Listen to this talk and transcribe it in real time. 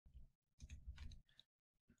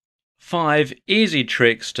5 easy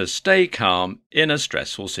tricks to stay calm in a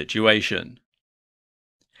stressful situation.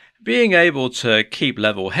 Being able to keep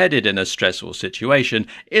level-headed in a stressful situation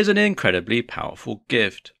is an incredibly powerful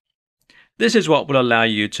gift. This is what will allow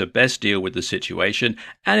you to best deal with the situation,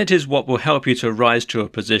 and it is what will help you to rise to a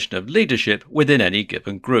position of leadership within any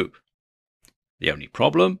given group. The only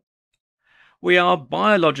problem? We are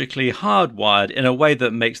biologically hardwired in a way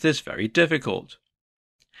that makes this very difficult.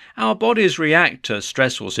 Our bodies react to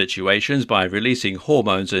stressful situations by releasing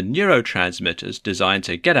hormones and neurotransmitters designed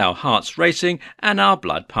to get our hearts racing and our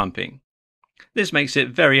blood pumping. This makes it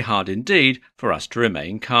very hard indeed for us to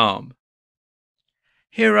remain calm.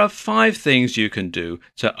 Here are 5 things you can do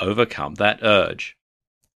to overcome that urge.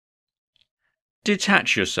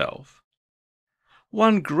 Detach yourself.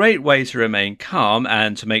 One great way to remain calm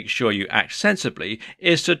and to make sure you act sensibly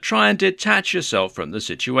is to try and detach yourself from the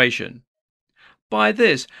situation. By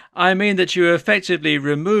this, I mean that you effectively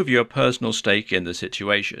remove your personal stake in the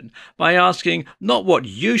situation by asking not what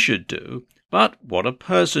you should do, but what a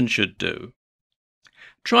person should do.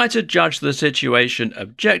 Try to judge the situation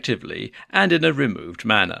objectively and in a removed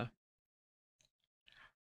manner.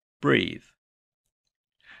 Breathe.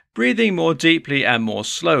 Breathing more deeply and more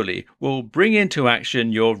slowly will bring into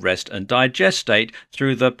action your rest and digest state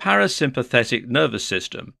through the parasympathetic nervous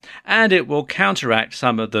system, and it will counteract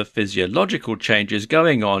some of the physiological changes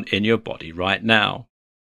going on in your body right now.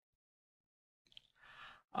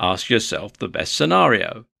 Ask yourself the best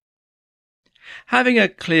scenario. Having a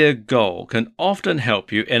clear goal can often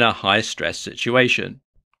help you in a high-stress situation.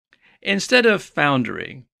 Instead of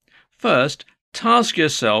floundering, first, task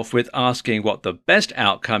yourself with asking what the best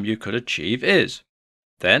outcome you could achieve is.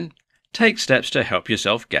 Then, take steps to help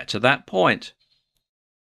yourself get to that point.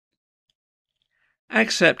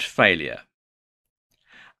 Accept failure.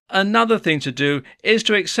 Another thing to do is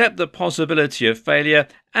to accept the possibility of failure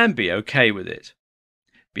and be okay with it.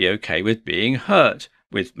 Be okay with being hurt,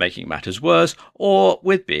 with making matters worse, or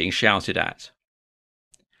with being shouted at.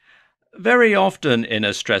 Very often in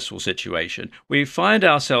a stressful situation, we find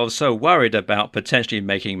ourselves so worried about potentially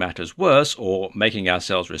making matters worse or making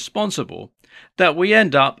ourselves responsible that we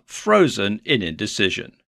end up frozen in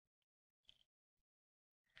indecision.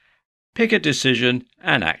 Pick a decision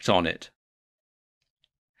and act on it.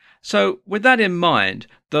 So, with that in mind,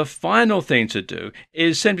 the final thing to do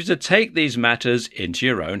is simply to take these matters into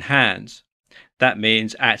your own hands. That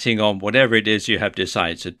means acting on whatever it is you have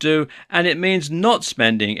decided to do, and it means not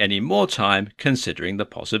spending any more time considering the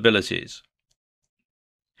possibilities.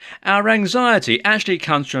 Our anxiety actually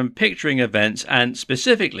comes from picturing events and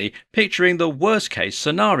specifically picturing the worst-case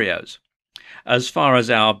scenarios. As far as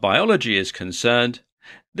our biology is concerned,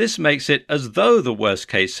 this makes it as though the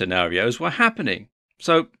worst-case scenarios were happening.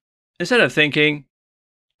 So, instead of thinking,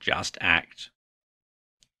 just act.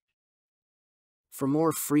 For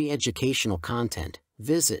more free educational content,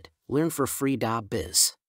 visit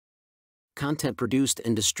learnforfree.biz. Content produced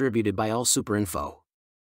and distributed by AllSuperInfo.